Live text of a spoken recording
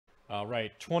All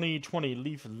right, 2020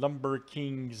 Leaf Lumber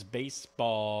Kings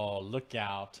baseball. Look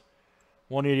out.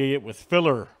 188 with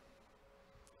filler.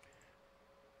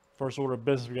 First order of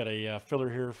business, we got a filler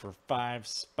here for 5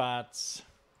 spots.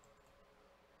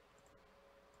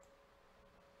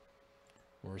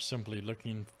 We're simply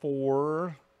looking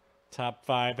for top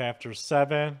 5 after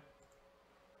 7.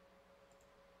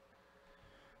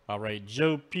 All right,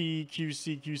 Joe P,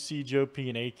 QC, Joe P,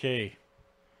 and AK.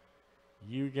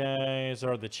 You guys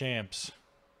are the champs.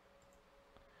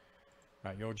 All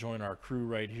right, you'll join our crew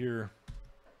right here.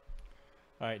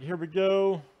 All right, here we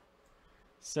go.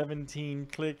 17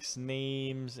 clicks,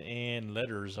 names, and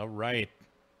letters. All right.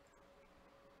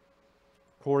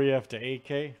 Corey F to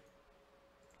AK.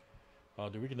 Oh,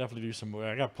 dude, we can definitely do some.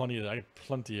 I got plenty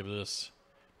of this,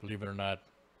 believe it or not.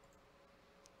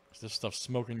 This stuff's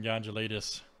smoking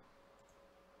gondolatus.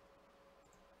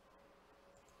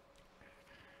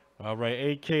 All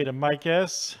right, AK to Mike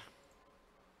S.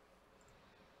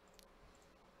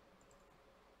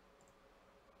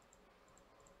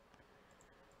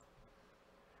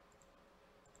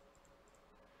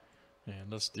 And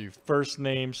let's do first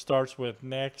name starts with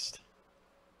next.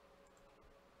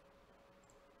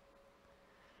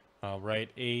 All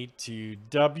right, A to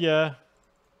W.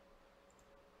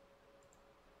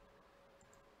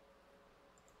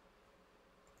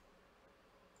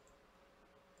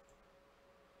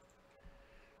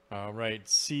 All right,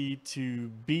 C to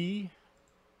B.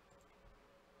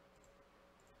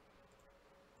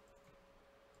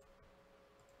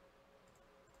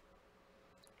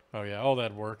 Oh yeah, all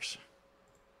that works.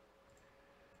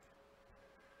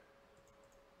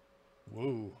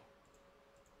 Whoa.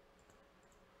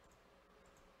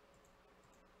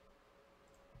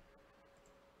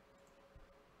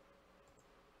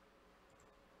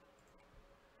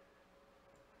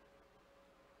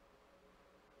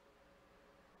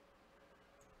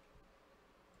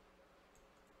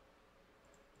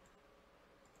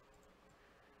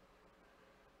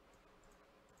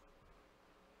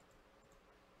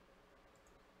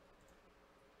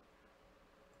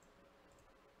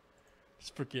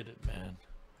 Just forget it, man.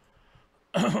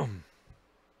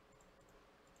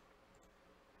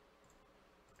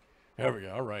 There we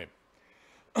go. All right.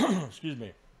 Excuse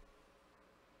me.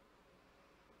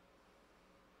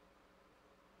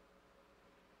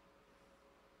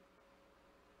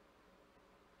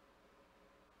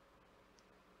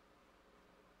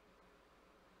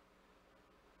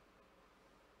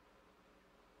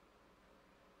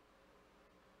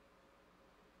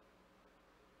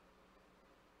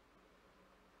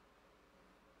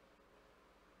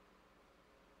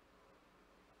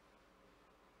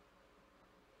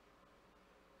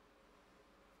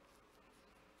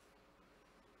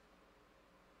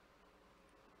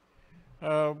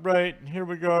 All right, here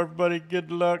we go, everybody. Good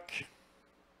luck.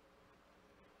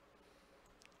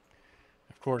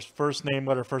 Of course, first name,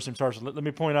 letter, first name starts. Let me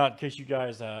point out, in case you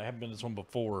guys haven't been to this one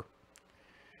before,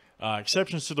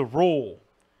 exceptions to the rule.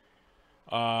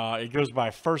 It goes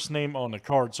by first name on the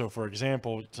card. So, for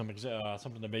example,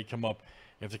 something that may come up.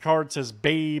 If the card says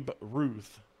Babe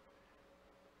Ruth,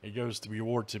 it goes to be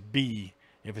awarded to B.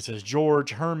 If it says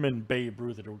George Herman Babe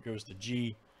Ruth, it goes to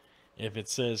G. If it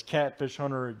says Catfish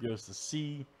Hunter, it goes to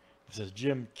C. If it says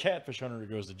Jim Catfish Hunter,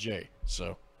 it goes to J.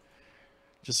 So,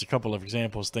 just a couple of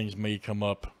examples. Things may come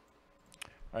up.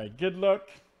 All right, good luck.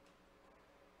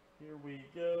 Here we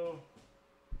go.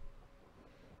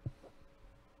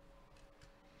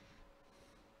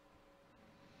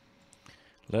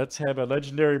 Let's have a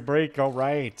legendary break. All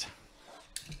right.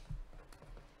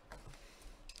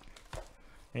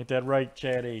 Ain't that right,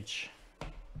 Chad H?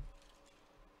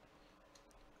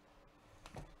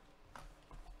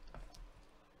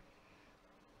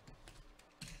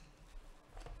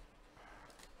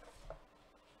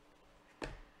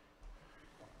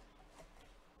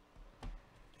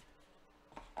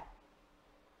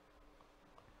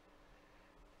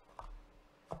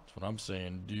 That's what I'm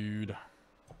saying, dude.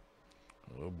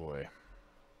 Oh boy.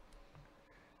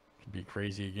 Could be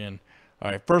crazy again. All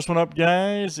right, first one up,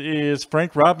 guys, is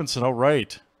Frank Robinson. All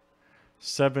right.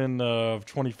 7 of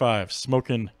 25.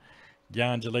 Smoking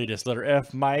gondolatus. Letter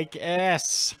F, Mike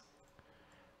S.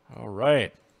 All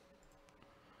right.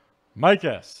 Mike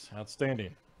S.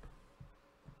 Outstanding.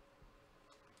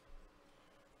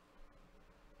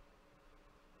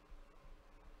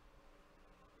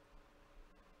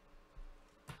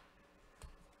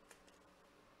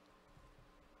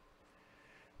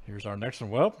 Here's our next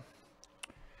one. Well,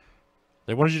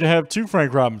 they wanted you to have 2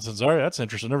 Frank Robinsons. All right, that's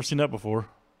interesting. Never seen that before.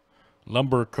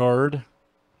 Lumber card.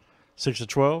 6 of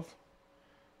 12.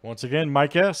 Once again,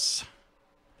 Mike S.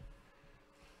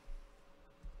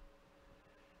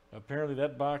 Apparently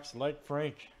that box liked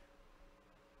Frank.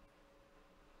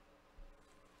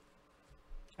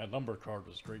 That number card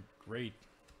was great.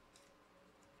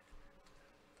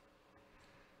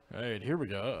 All right, here we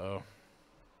go. Uh-oh.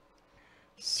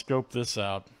 Scope this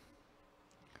out.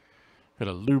 Got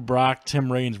a Lou Brock,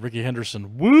 Tim Raines, Ricky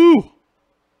Henderson. Woo!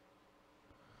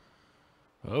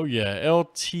 Oh, yeah.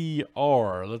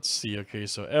 LTR. Let's see. Okay,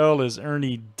 so L is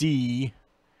Ernie D.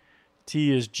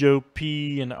 T is Joe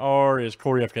P. And R is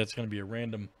Corey F. That's going to be a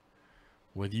random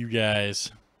with you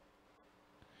guys.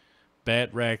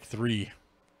 Bat Rack 3.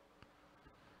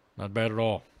 Not bad at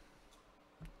all.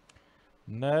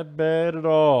 Not bad at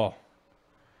all.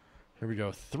 Here we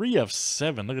go. 3 of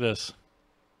 7. Look at this.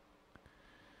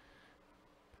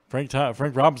 Frank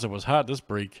Robinson was hot this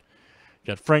break.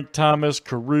 Got Frank Thomas,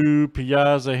 Carew,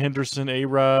 Piazza, Henderson,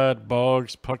 A-Rod,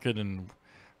 Boggs, Puckett, and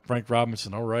Frank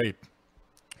Robinson. All right.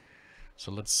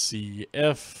 So let's see.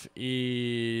 F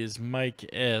is Mike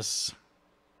S.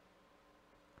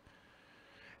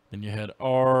 Then you had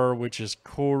R, which is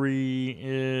Corey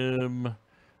M.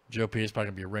 Joe P is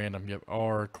probably going to be random. Yep,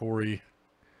 R, Corey,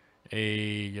 A.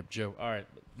 Yep, Joe. All right,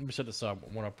 let me set this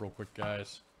one up real quick,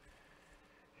 guys.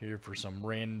 Here for some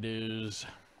randos.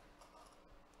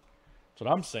 That's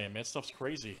what I'm saying, man. Stuff's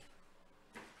crazy.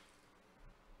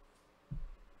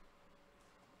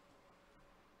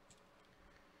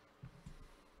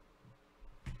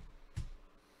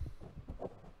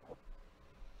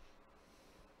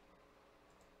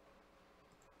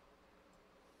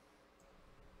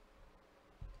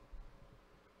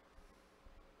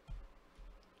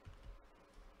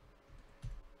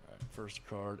 First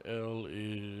card, L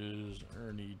is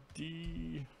Ernie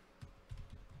D.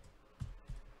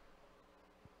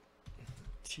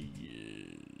 T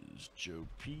is Joe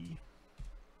P.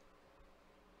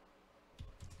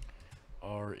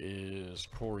 R is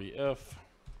Corey F.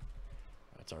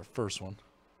 That's our first one.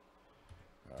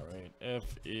 All right,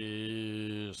 F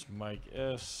is Mike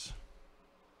S.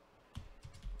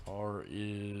 R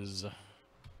is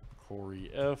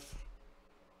Corey F.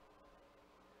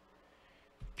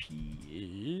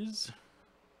 P is,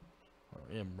 or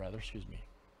M rather, excuse me.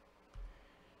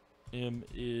 M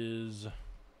is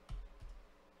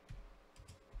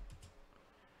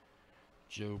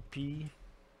Joe P.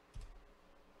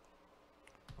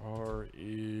 R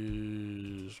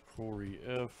is Corey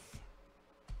F.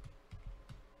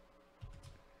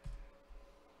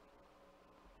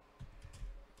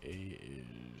 A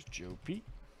is Joe P.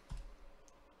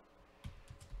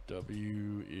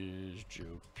 W is Joe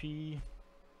P.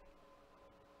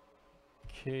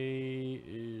 K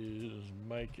is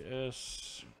Mike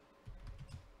S.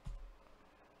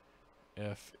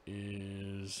 F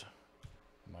is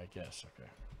Mike S. Okay.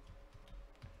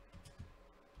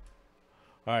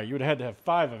 All right, you would have had to have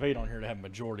 5 of 8 on here to have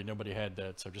majority. Nobody had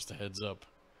that, so just a heads up.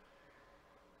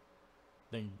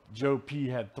 Then Joe P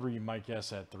had 3, Mike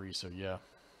S had 3, so yeah.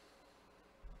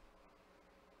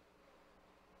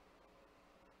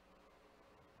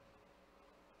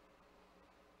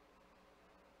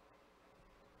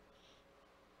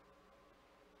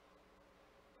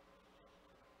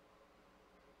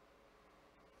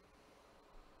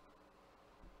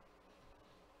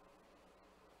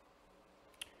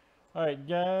 All right,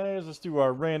 guys, let's do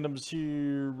our randoms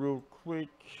here real quick.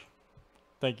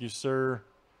 Thank you, sir.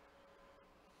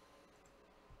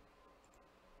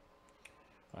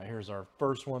 All right, here's our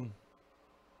first one.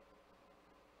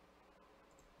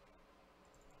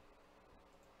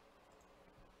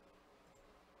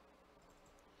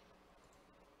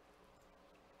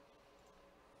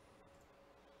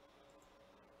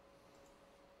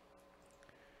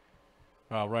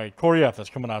 All right, Corey F, that's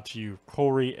coming out to you.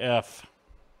 Corey F.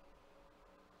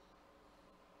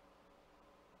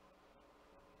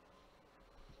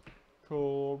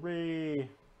 Corey.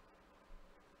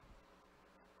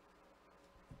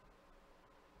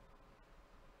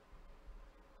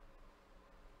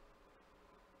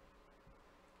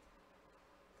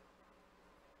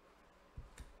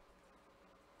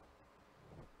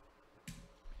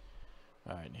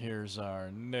 All right, here's our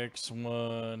next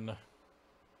one.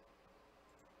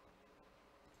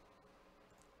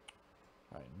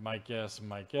 All right, Mike S,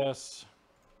 Mike S.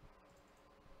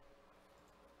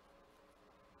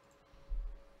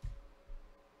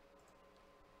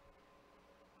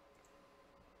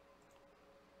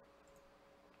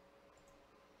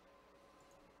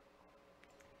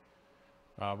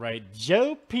 All right,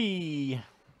 Joe P.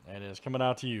 That is coming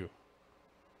out to you.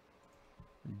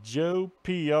 Joe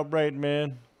P. All right,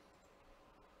 man.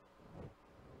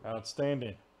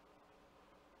 Outstanding.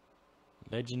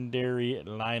 Legendary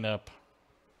lineup.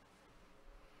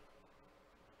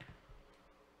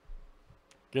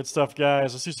 Good stuff,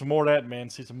 guys. Let's see some more of that, man.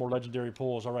 See some more legendary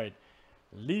pulls. All right.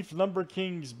 Leaf Lumber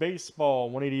Kings Baseball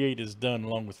 188 is done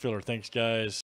along with filler. Thanks, guys.